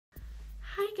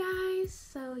Hi guys,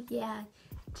 so yeah,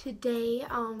 today,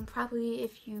 probably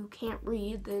if you can't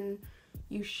read, then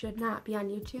you should not be on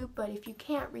YouTube, but if you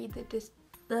can't read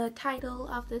the title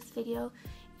of this video,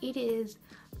 it is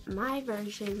my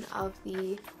version of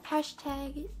the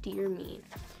hashtag Dear Me.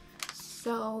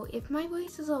 So if my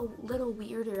voice is a little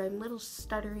weird or I'm a little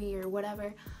stuttery or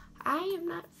whatever, I am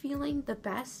not feeling the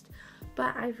best,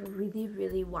 but I've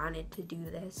really wanted to do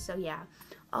this, so yeah.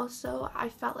 Also, I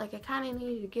felt like I kind of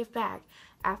needed to give back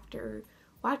after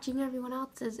watching everyone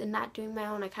else's and not doing my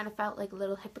own. I kind of felt like a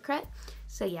little hypocrite,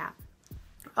 so yeah.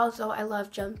 Also, I love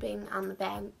jumping on the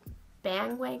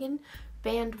bandwagon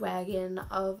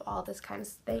of all this kind of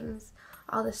things,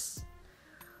 all this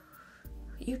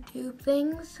YouTube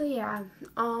things, so yeah.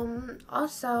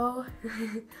 Also,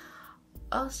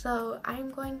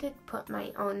 I'm going to put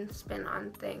my own spin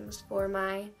on things for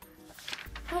my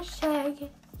hashtag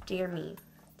Dear Me.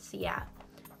 So yeah,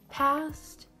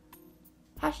 hashtag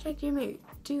Dear Me.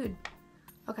 Dude,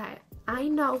 okay, I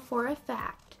know for a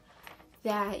fact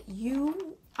that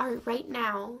you are right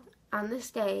now, on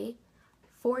this day,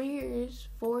 4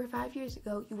 or 5 years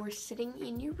ago, you were sitting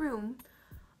in your room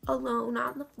alone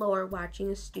on the floor watching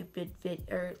a stupid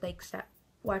video,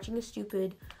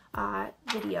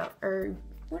 or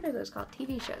what are those called?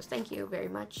 TV shows. Thank you very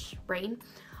much, brain.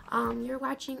 You're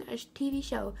watching a TV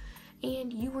show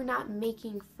and you were not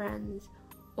making friends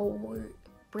or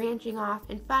branching off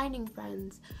and finding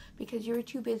friends because you were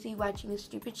too busy watching a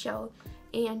stupid show,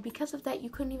 and because of that you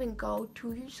couldn't even go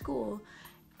to your school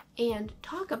and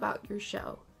talk about your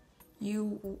show.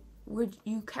 You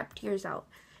kept yours out,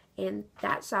 and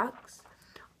that sucks.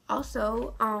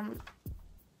 Also,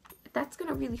 that's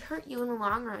gonna really hurt you in the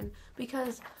long run,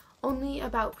 because only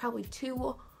about probably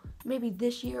maybe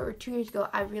this year or 2 years ago,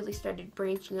 I really started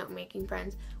branching out and making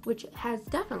friends, which has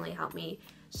definitely helped me.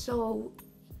 So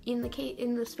in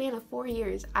the span of 4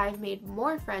 years, I've made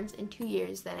more friends in 2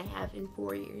 years than I have in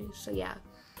 4 years. So yeah.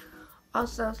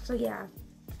 Also, so yeah,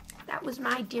 that was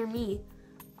my Dear Me,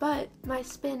 but my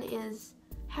spin is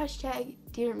hashtag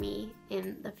Dear Me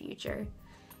in the future.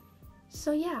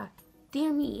 So yeah,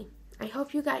 Dear Me. I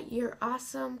hope you got your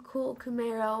awesome, cool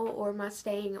Camaro or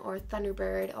Mustang or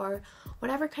Thunderbird or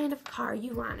whatever kind of car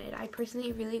you wanted. I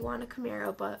personally really want a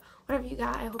Camaro, but whatever you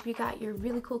got, I hope you got your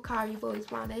really cool car you've always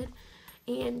wanted,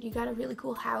 and you got a really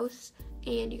cool house,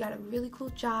 and you got a really cool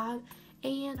job,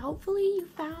 and hopefully you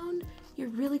found your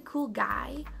really cool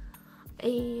guy,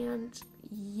 and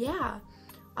yeah.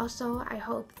 Also, I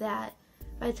hope that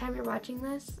by the time you're watching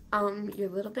this, you're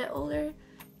a little bit older,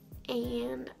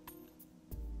 and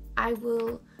I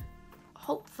will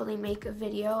hopefully make a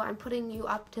video. I'm putting you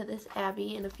up to this,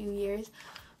 Abby, in a few years.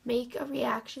 Make a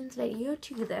reactions video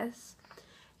to this,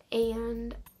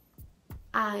 and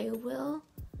I will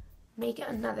make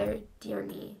another Dear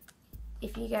Me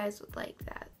if you guys would like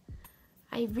that.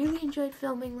 I really enjoyed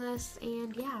filming this,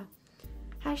 and yeah.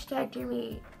 Hashtag Dear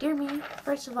Me. Dear Me,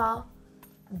 first of all,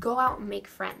 go out and make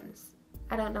friends.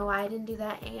 I don't know why I didn't do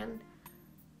that, and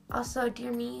also,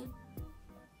 Dear Me,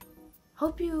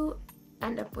 hope you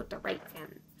end up with the right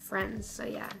friends, so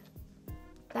yeah.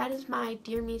 That is my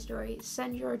Dear Me story.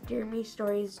 Send your Dear Me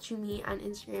stories to me on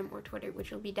Instagram or Twitter,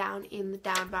 which will be down in the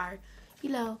down bar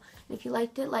below. And if you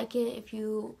liked it, like it. If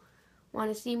you want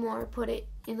to see more, put it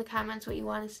in the comments what you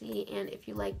want to see. And if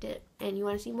you liked it and you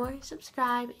want to see more,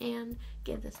 subscribe and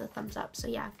give this a thumbs up. So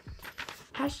yeah,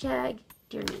 hashtag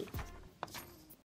Dear Me.